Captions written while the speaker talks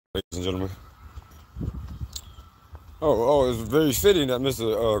Ladies and gentlemen. It's very fitting that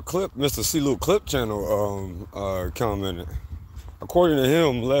Mr. C. Luke Clip channel commented. According to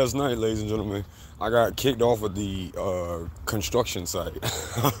him, last night, ladies and gentlemen, I got kicked off of the construction site.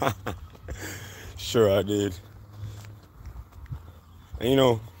 Sure, I did. And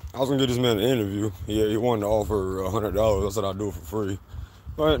I was gonna get this man an interview. He wanted to offer $100. I said I'd do it for free.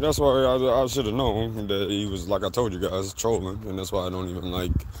 But that's why I should have known that he was, like I told you guys, trolling, and that's why I don't even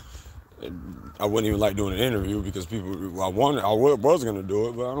like. I wouldn't even like doing an interview because I was gonna do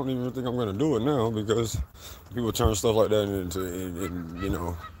it, but I don't even think I'm gonna do it now because people turn stuff like that into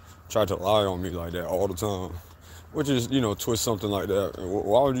and try to lie on me like that all the time, which is twist something like that.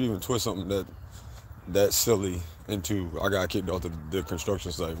 Why would you even twist something that silly into I got kicked off the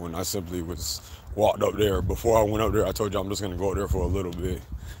construction site when I simply was walked up there. Before I went up there, I told you I'm just gonna go up there for a little bit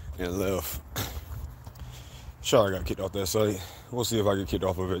and left. Sure, I got kicked off that site. We'll see if I get kicked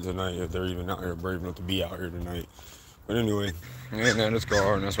off of it tonight, if they're even out here brave enough to be out here tonight. But anyway, ain't in this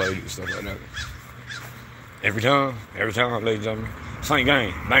car, and that's why they do stuff like that. Every time, ladies and gentlemen. Same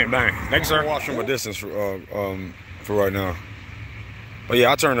game, bang, bang. Thanks, sir. I'm watching from a distance for right now. But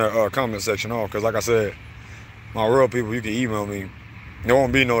yeah, I turn the comment section off, because like I said, my real people, you can email me. There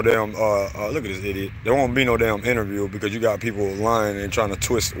won't be no damn, look at this idiot. There won't be no damn interview because you got people lying and trying to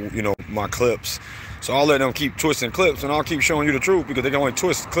twist, my clips. So I'll let them keep twisting clips, and I'll keep showing you the truth because they can only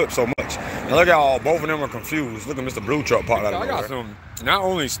twist clips so much. And look how both of them are confused. Look at Mr. Blue Truck pop out of nowhere. I got some, not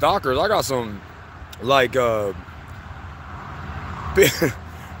only stalkers, I got some, like,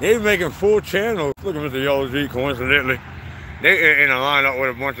 they making full channels. Look at Mr. Yellow G, coincidentally. They in a lineup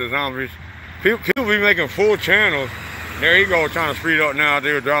with a bunch of zombies. People be making full channels. There he go, trying to speed up now.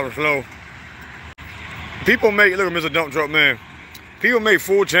 They were driving slow. People make, look at Mr. Dump Truck Man. People make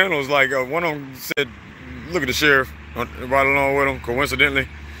full channels, like one of them said, look at the sheriff, right along with him, coincidentally.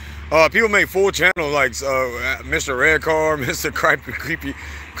 People make full channels like Mr. Red Car, Mr.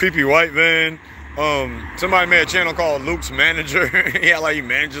 Creepy White Van. Somebody made a channel called Luke's Manager. Yeah, like he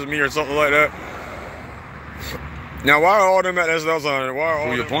manages me or something like that. Now, why are all them at that stuff on? Why are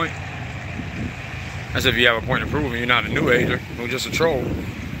all your point? That's if you have a point to prove and you're not a new ager, you're just a troll.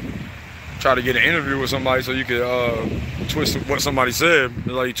 Try to get an interview with somebody so you could twist what somebody said.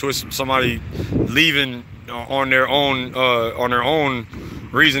 Like you twist somebody leaving on their own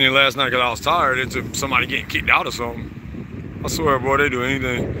reasoning last night because I was tired into somebody getting kicked out or something. I swear, boy, they do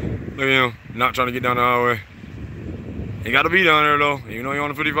anything. Look at him, not trying to get down the highway. He got to be down there though. You know you're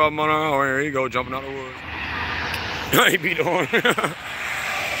on a 55-mile-an-hour. Here you go, jumping out the woods. He beat the horn.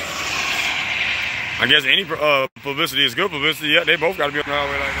 I guess any publicity is good publicity. Yeah, they both got to be on the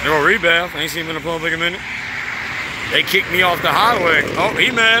highway like that. They're going to rebath. I ain't seen him in the public in a minute. They kicked me off the highway. Oh, he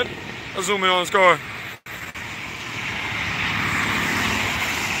mad. Let's zoom in on his car.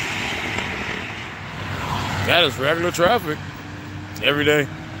 That is regular traffic. Every day.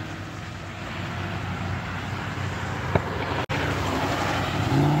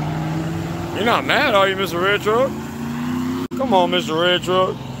 You're not mad, are you, Mr. Red Truck? Come on, Mr. Red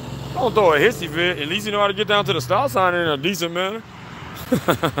Truck. Don't throw a hissy fit. At least you know how to get down to the stop sign in a decent manner.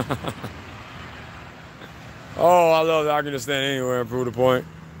 Oh, I love that I can just stand anywhere and prove the point.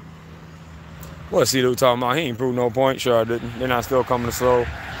 What's C-Luke talking about? He ain't proved no point. Sure I didn't. They're not still coming slow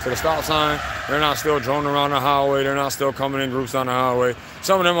to the stop sign. They're not still droning around the highway. They're not still coming in groups down the highway.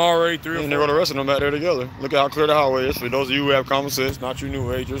 Some of them are already 3 or 4. And they're going to rest of them back there together. Look at how clear the highway is. For those of you who have common sense, not you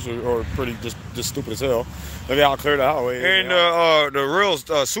new agers or pretty just stupid as hell. Look at how clear the highway is. And the real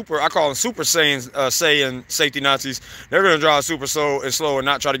I call them super saying safety Nazis. They're going to drive super slow and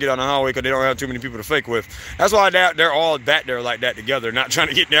not try to get on the highway because they don't have too many people to fake with. That's why they're all back there like that together, not trying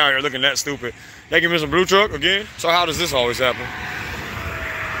to get down here looking that stupid. Thank you, Mr. Blue Truck, again. So how does this always happen?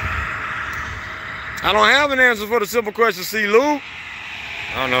 I don't have an answer for the simple question, C. Lou.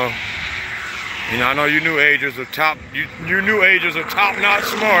 I don't know. I know you new agers are top-notch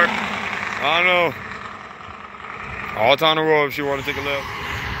smart. I don't know. All time in the world if she want to take a left.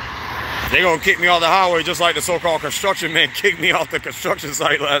 They gonna kick me off the highway just like the so-called construction man kicked me off the construction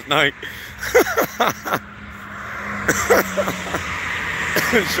site last night.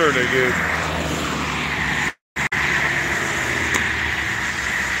 Sure they did.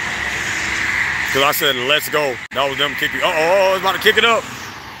 Because I said, let's go. That was them kicking. Uh-oh, it's about to kick it up.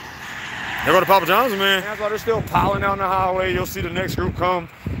 They're going to Papa John's, man. That's why they're still piling down the highway. You'll see the next group come.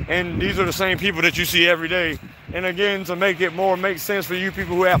 And these are the same people that you see every day. And again, to make it make sense for you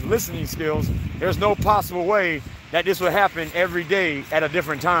people who have listening skills, there's no possible way that this would happen every day at a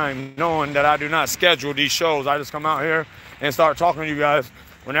different time, knowing that I do not schedule these shows. I just come out here and start talking to you guys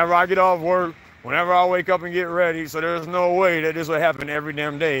whenever I get off work whenever I wake up and get ready. So there's no way that this would happen every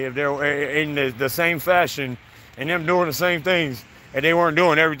damn day if they're in the same fashion and them doing the same things and they weren't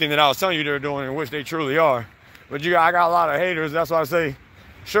doing everything that I was telling you they were doing, in which they truly are. But I got a lot of haters. That's why I say,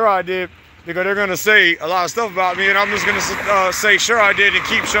 sure I did, because they're gonna say a lot of stuff about me, and I'm just gonna say sure I did and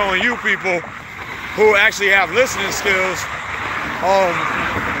keep showing you people who actually have listening skills on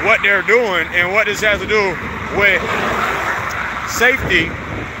what they're doing and what this has to do with safety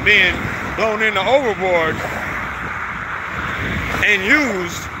being blown into overboard and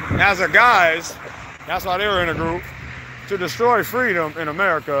used as a guise. That's why they were in a group to destroy freedom in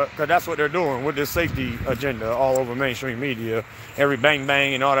America, because that's what they're doing with this safety agenda all over mainstream media, every bang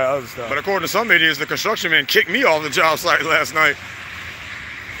bang and all that other stuff. But according to some idiots, the construction man kicked me off the job site last night.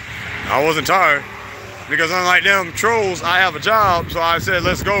 I wasn't tired, because unlike them trolls, I have a job, so I said,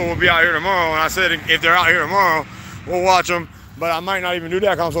 let's go, we'll be out here tomorrow. And I said, if they're out here tomorrow, we'll watch them. But I might not even do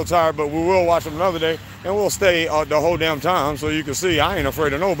that because I'm so tired, but we will watch them another day, and we'll stay the whole damn time, so you can see I ain't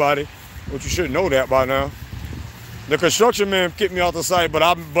afraid of nobody, but you should know that by now. The construction man kicked me off the site, but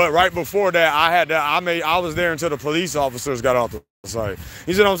right before that, I was there until the police officers got off the site.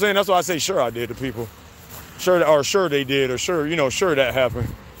 You see what I'm saying? That's why I say sure I did to people. Sure they did, or sure, sure that happened.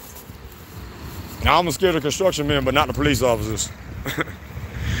 Now I'm scared of the construction men, but not the police officers.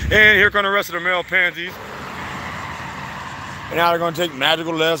 And here come the rest of the male pansies. And now they're gonna take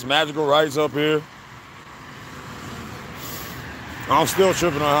magical lefts, magical rights up here. I'm still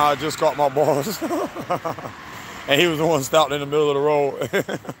tripping on how I just caught my boss. And he was the one stopped in the middle of the road.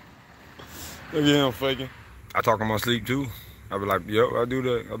 Look at him faking. I talk in my sleep too. I be like, yo, I do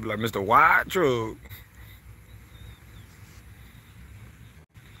that. I be like, Mr. White Truck.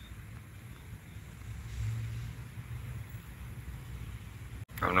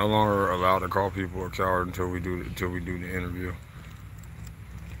 I'm no longer allowed to call people a coward until we do the interview.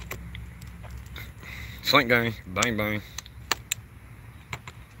 Slink gang, bang bang.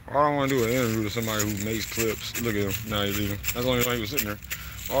 All I want to do is an interview with somebody who makes clips. Look at him, now he's leaving. That's the only reason he was sitting there.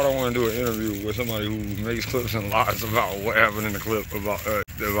 All I want to do is an interview with somebody who makes clips and lies about what happened in the clip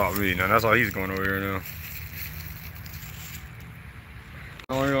about me. Now that's why he's going over here now.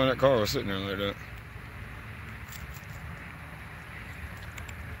 I don't even know that car was sitting there like that.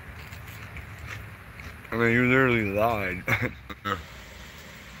 I mean, you literally lied.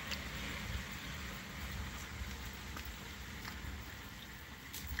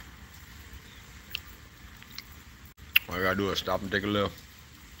 All you gotta do is stop and take a left.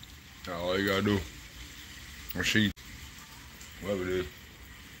 That's all you gotta do. Or she, whatever it is.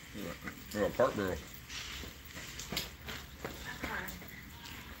 You're a park girl.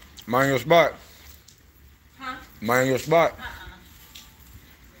 Mind your spot. Huh? Mind your spot.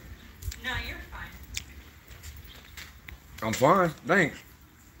 No, you're fine. I'm fine, thanks.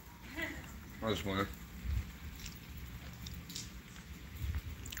 I was playing.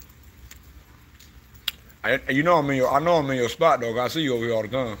 I know I'm in your spot, dog. I see you over here all the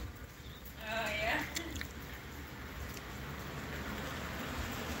time. Oh yeah.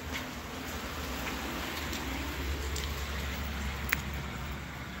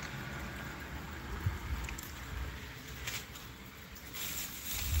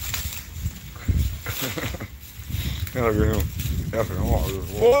 Look at him. Effing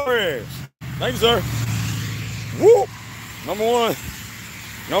hard. Boy. Thank you, sir. Whoop. Number one.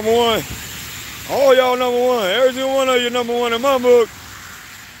 Number one. All y'all number one. Every single one of you number one in my book.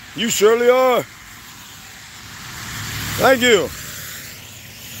 You surely are. Thank you.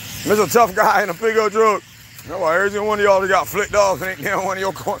 Mr. Tough Guy in a pickup truck. No, every single one of y'all that got flicked off and ain't down one of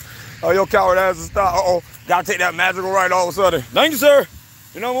your coward asses stop. Uh-oh. Gotta take that magical right all of a sudden. Thank you, sir.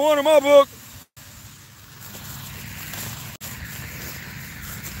 You're number one in my book.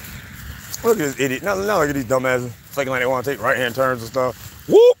 Look at this idiot. Now look at these dumbasses. Faking like they want to take right-hand turns and stuff.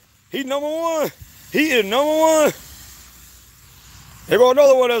 Whoop! He's number one. He is number one. Here go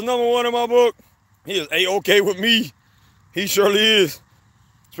another one that's number one in my book. He is A-OK with me. He surely is.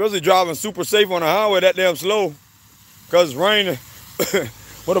 Especially driving super safe on the highway that damn slow. Because it's raining.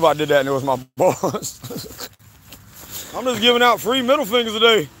 What if I did that and it was my boss? I'm just giving out free middle fingers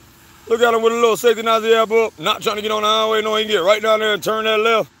today. Look at him with a little safety Nazi app up. Not trying to get on the highway. No, he can get right down there and turn that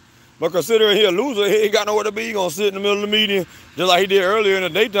left. But considering he a loser, he ain't got nowhere to be. He gonna sit in the middle of the median just like he did earlier in the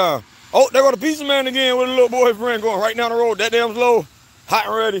daytime. Oh, there go the pizza man again with a little boyfriend going right down the road. That damn slow. Hot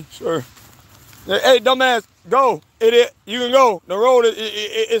and ready. Sure. Hey, dumbass, go. Idiot. You can go. The road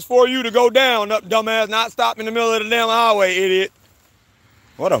is for you to go down, dumbass, not stop in the middle of the damn highway, idiot.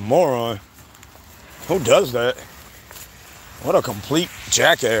 What a moron. Who does that? What a complete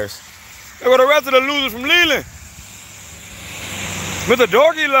jackass. There go the rest of the losers from Leland. With the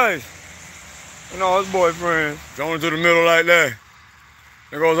doggy life. And all his boyfriends. Join to the middle like that.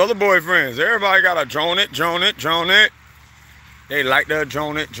 There goes other boyfriends. Everybody got a join it, join it, join it. They like the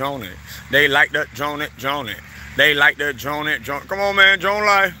join it, join it. They like the join it, join it. They like the join it, join. Come on, man, join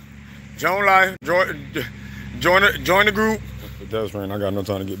life. Join life. Join the group. But that's right. I got no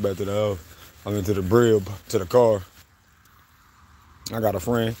time to get back to the house. I'm into the crib, to the car. I got a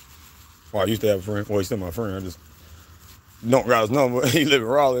friend. Well, I used to have a friend. Well, he's still my friend. I just don't got his number. He live in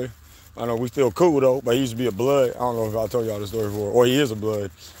Raleigh. I know we still cool though, but he used to be a blood. I don't know if I told y'all the story before. Or he is a blood.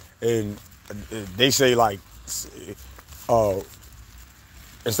 And they say like,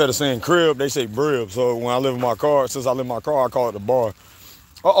 instead of saying crib, they say brib. So when I live in my car, since I live in my car, I call it the bar.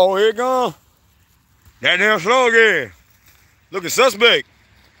 Uh-oh, here it gone. That damn slow again. Looking suspect.